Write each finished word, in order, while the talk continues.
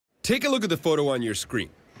Take a look at the photo on your screen.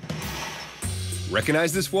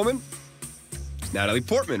 Recognize this woman? It's Natalie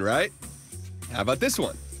Portman, right? How about this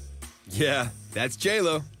one? Yeah, that's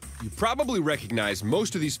J.Lo. You probably recognize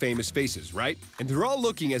most of these famous faces, right? And they're all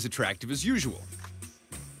looking as attractive as usual.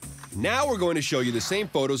 Now we're going to show you the same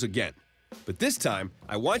photos again. But this time,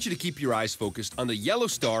 I want you to keep your eyes focused on the yellow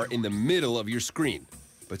star in the middle of your screen.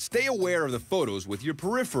 But stay aware of the photos with your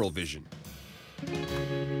peripheral vision.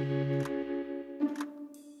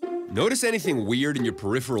 Notice anything weird in your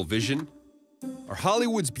peripheral vision? Are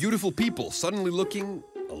Hollywood's beautiful people suddenly looking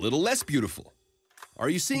a little less beautiful? Are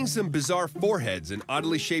you seeing some bizarre foreheads and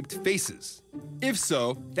oddly shaped faces? If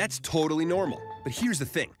so, that's totally normal. But here's the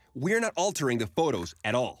thing, we're not altering the photos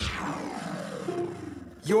at all.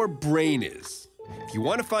 Your brain is. If you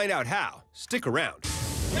want to find out how, stick around.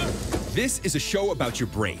 This is a show about your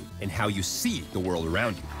brain and how you see the world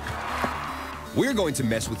around you. We're going to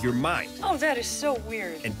mess with your mind. Oh, that is so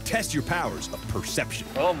weird. And test your powers of perception.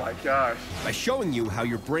 Oh my gosh. By showing you how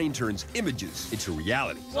your brain turns images into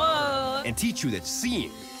reality. Whoa. And teach you that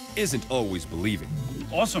seeing isn't always believing.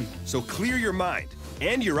 Awesome. So clear your mind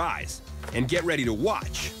and your eyes and get ready to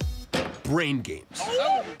watch Brain Games.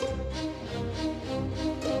 Oh.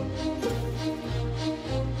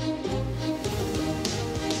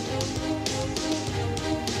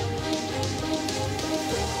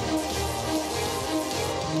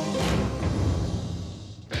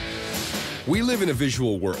 We live in a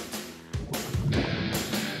visual world.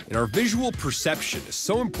 And our visual perception is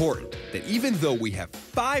so important that even though we have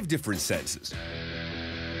 5 different senses,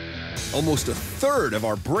 almost a third of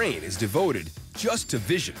our brain is devoted just to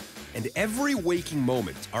vision. And every waking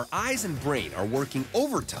moment, our eyes and brain are working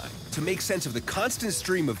overtime to make sense of the constant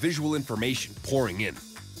stream of visual information pouring in.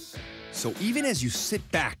 So even as you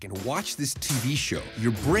sit back and watch this TV show,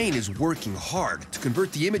 your brain is working hard to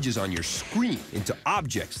convert the images on your screen into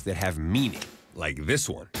objects that have meaning, like this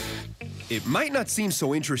one. It might not seem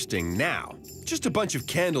so interesting now, just a bunch of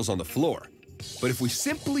candles on the floor. But if we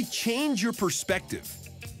simply change your perspective,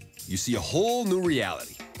 you see a whole new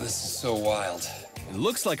reality. This is so wild. It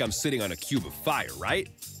looks like I'm sitting on a cube of fire, right?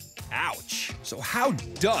 Ouch. So how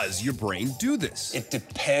does your brain do this? It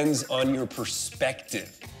depends on your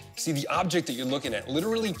perspective. See, the object that you're looking at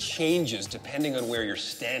literally changes depending on where you're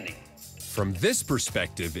standing. From this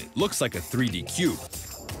perspective, it looks like a 3D cube.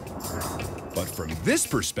 But from this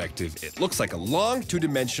perspective, it looks like a long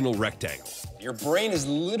 2-dimensional rectangle. Your brain is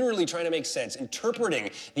literally trying to make sense,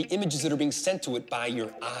 interpreting the images that are being sent to it by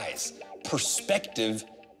your eyes. Perspective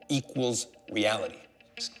equals reality.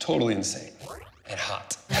 It's totally insane and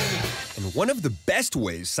hot. And one of the best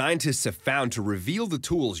ways scientists have found to reveal the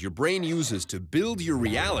tools your brain uses to build your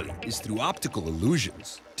reality is through optical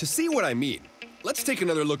illusions. To see what I mean, let's take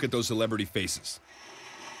another look at those celebrity faces.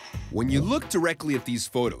 When you look directly at these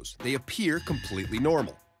photos, they appear completely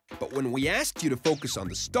normal. But when we asked you to focus on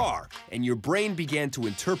the star, and your brain began to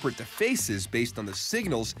interpret the faces based on the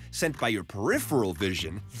signals sent by your peripheral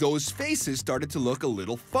vision, those faces started to look a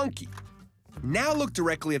little funky. Now look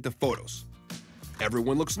directly at the photos.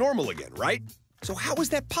 Everyone looks normal again, right? So how is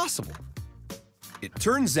that possible? It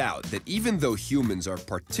turns out that even though humans are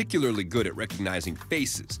particularly good at recognizing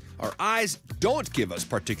faces, our eyes don't give us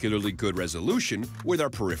particularly good resolution with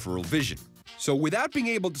our peripheral vision. So without being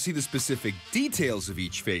able to see the specific details of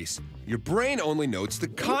each face, your brain only notes the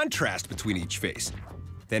contrast between each face,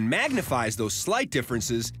 then magnifies those slight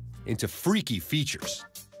differences into freaky features,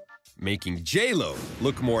 making J.Lo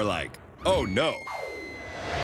look more like, oh no.